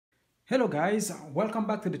Hello guys, welcome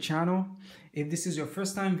back to the channel. If this is your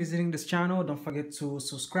first time visiting this channel, don't forget to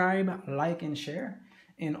subscribe, like and share,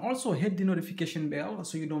 and also hit the notification bell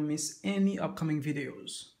so you don't miss any upcoming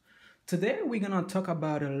videos. Today we're gonna talk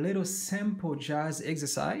about a little simple jazz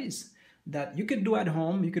exercise that you could do at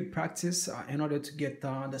home. You could practice in order to get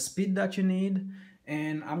the speed that you need.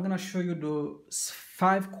 And I'm gonna show you the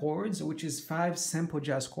 5 chords, which is 5 simple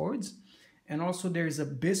jazz chords. And also there is a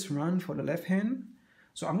bass run for the left hand.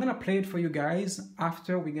 So I'm gonna play it for you guys.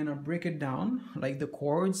 After we're gonna break it down, like the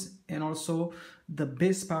chords and also the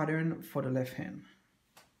bass pattern for the left hand.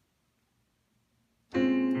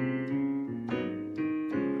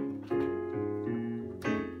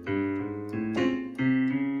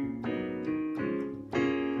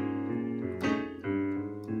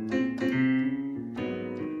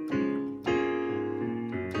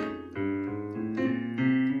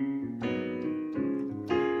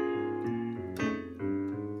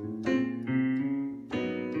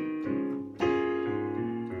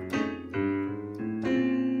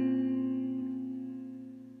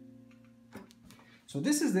 So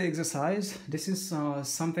this is the exercise. This is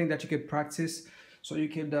something that you could practice. So you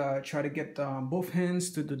could try to get both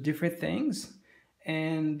hands to do different things.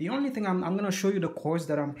 And the only thing I'm going to show you the chords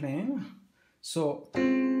that I'm playing. So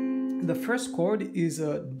the first chord is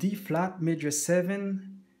a D flat major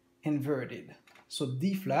 7 inverted. So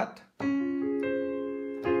D flat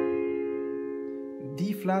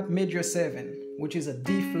major 7, which is a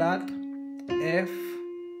D flat, F,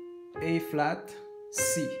 A flat,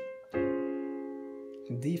 C.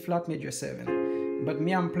 D flat major 7, but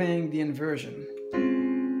me, I'm playing the inversion.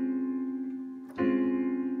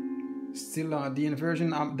 Still the inversion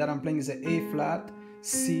that I'm playing is a A flat,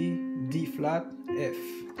 C, D flat, F,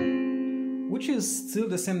 which is still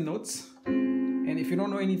the same notes. And if you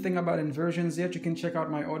don't know anything about inversions yet, you can check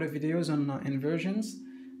out my other videos on inversions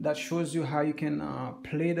that shows you how you can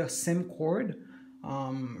play the same chord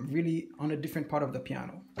really on a different part of the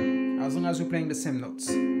piano, as long as you're playing the same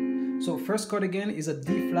notes. So first chord again is a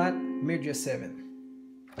D flat major 7.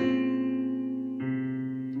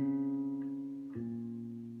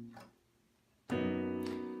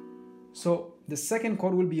 So the second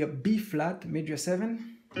chord will be a B flat major 7.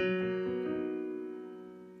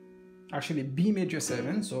 Actually B major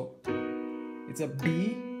 7, so it's a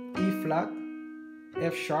B, E flat,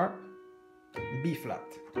 F sharp, B flat.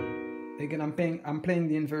 Again, I'm playing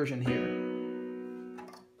the inversion here.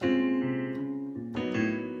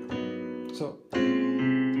 So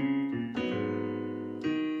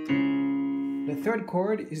the third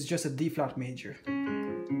chord is just a D flat major.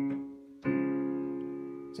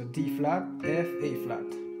 So D flat, F, A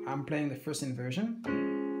flat. I'm playing the first inversion,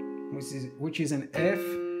 which is an F,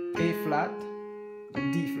 A flat,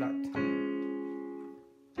 D flat.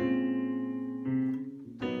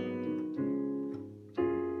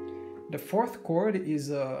 The fourth chord is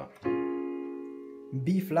a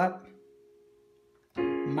B flat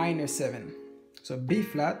minor 7. So B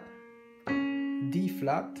flat, D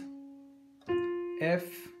flat, F,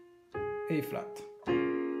 A flat.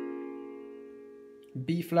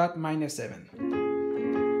 B flat minor 7.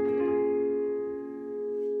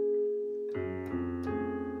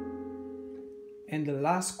 And the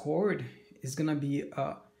last chord is gonna be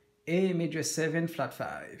A major 7 flat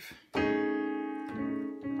 5.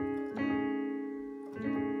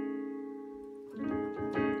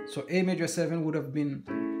 So A major 7 would have been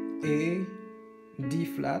A, D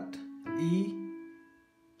flat, E,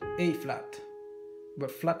 A flat.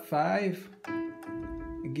 But flat 5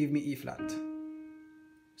 give me E flat.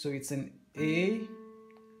 So it's an A,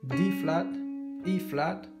 D flat, E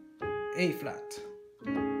flat, A flat.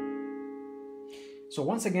 So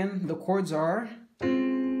once again, the chords are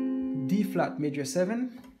D flat major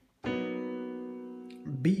 7,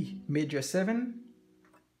 B major 7,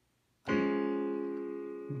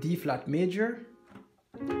 D flat major,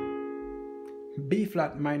 B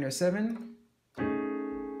flat minor 7,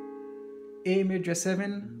 A major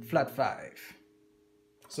 7, flat 5.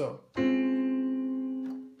 So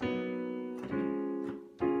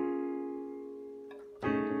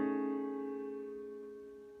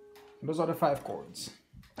those are the 5 chords.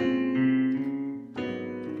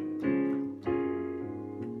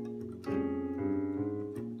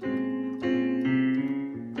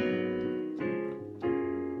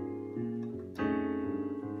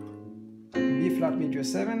 B flat major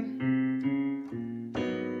 7,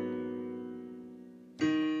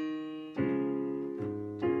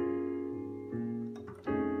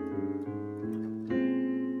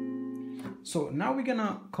 so now we're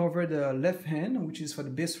gonna cover the left hand, which is for the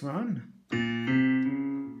bass run.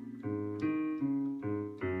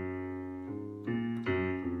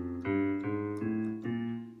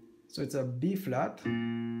 So it's a B flat,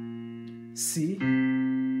 C,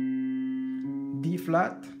 D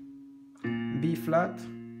flat, B flat,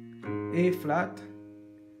 A flat,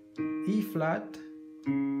 E flat,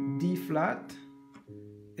 D flat,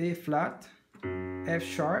 A flat, F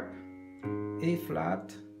sharp, A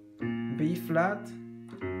flat, B flat,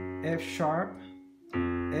 F sharp,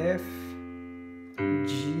 F,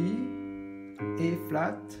 G, A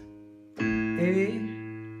flat, A,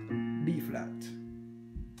 B flat.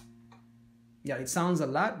 Yeah, it sounds a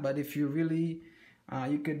lot, but if you really,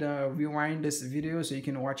 you could rewind this video so you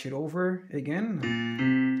can watch it over again.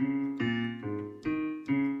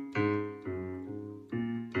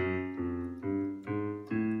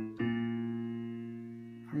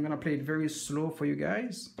 I'm gonna play it very slow for you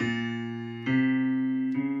guys.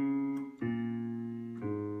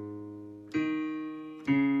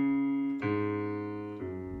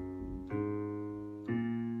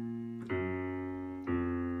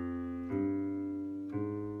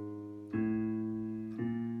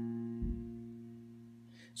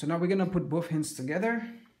 So now we're gonna put both hands together.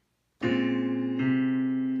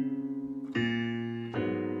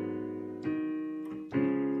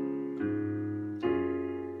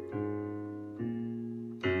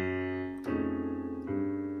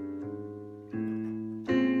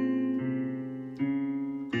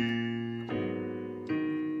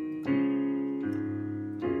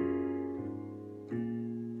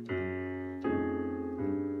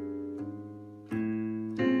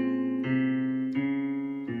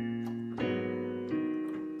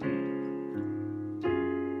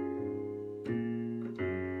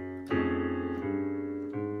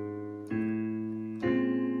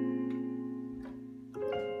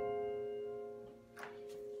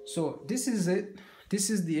 So this is it. This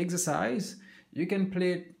is the exercise. You can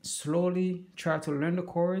play it slowly, try to learn the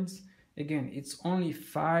chords. Again, it's only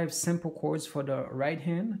 5 simple chords for the right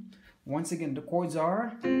hand. Once again, the chords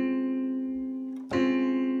are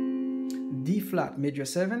D flat major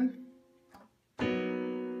 7,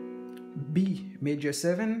 B major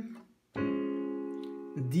 7,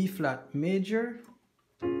 D flat major,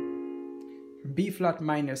 B flat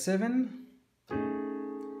minor 7,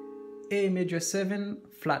 A major 7,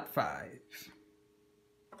 flat 5.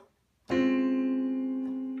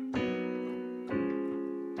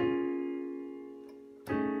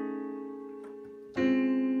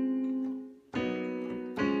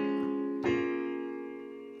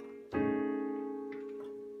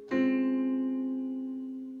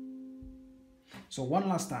 So one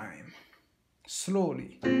last time,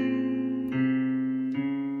 slowly.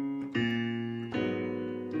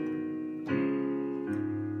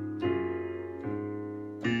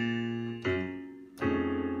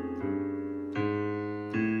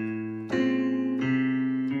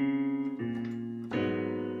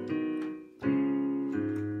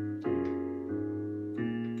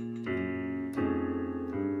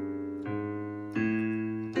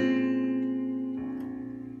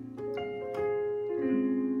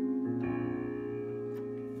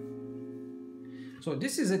 So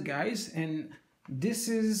this is it, guys, and this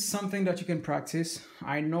is something that you can practice.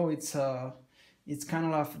 I know it's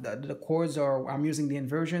kind of the chords are, I'm using the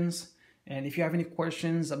inversions, and if you have any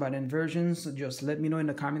questions about inversions, just let me know in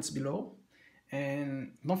the comments below.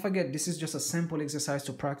 And don't forget, this is just a simple exercise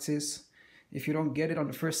to practice. If you don't get it on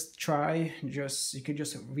the first try, you can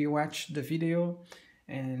just rewatch the video,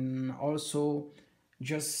 and also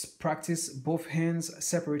just practice both hands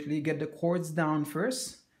separately. Get the chords down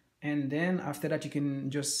first, and then after that you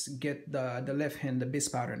can just get the left hand, the bass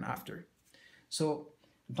pattern after. So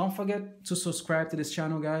don't forget to subscribe to this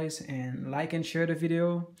channel, guys, and like and share the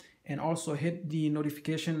video, and also hit the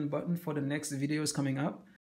notification button for the next videos coming up.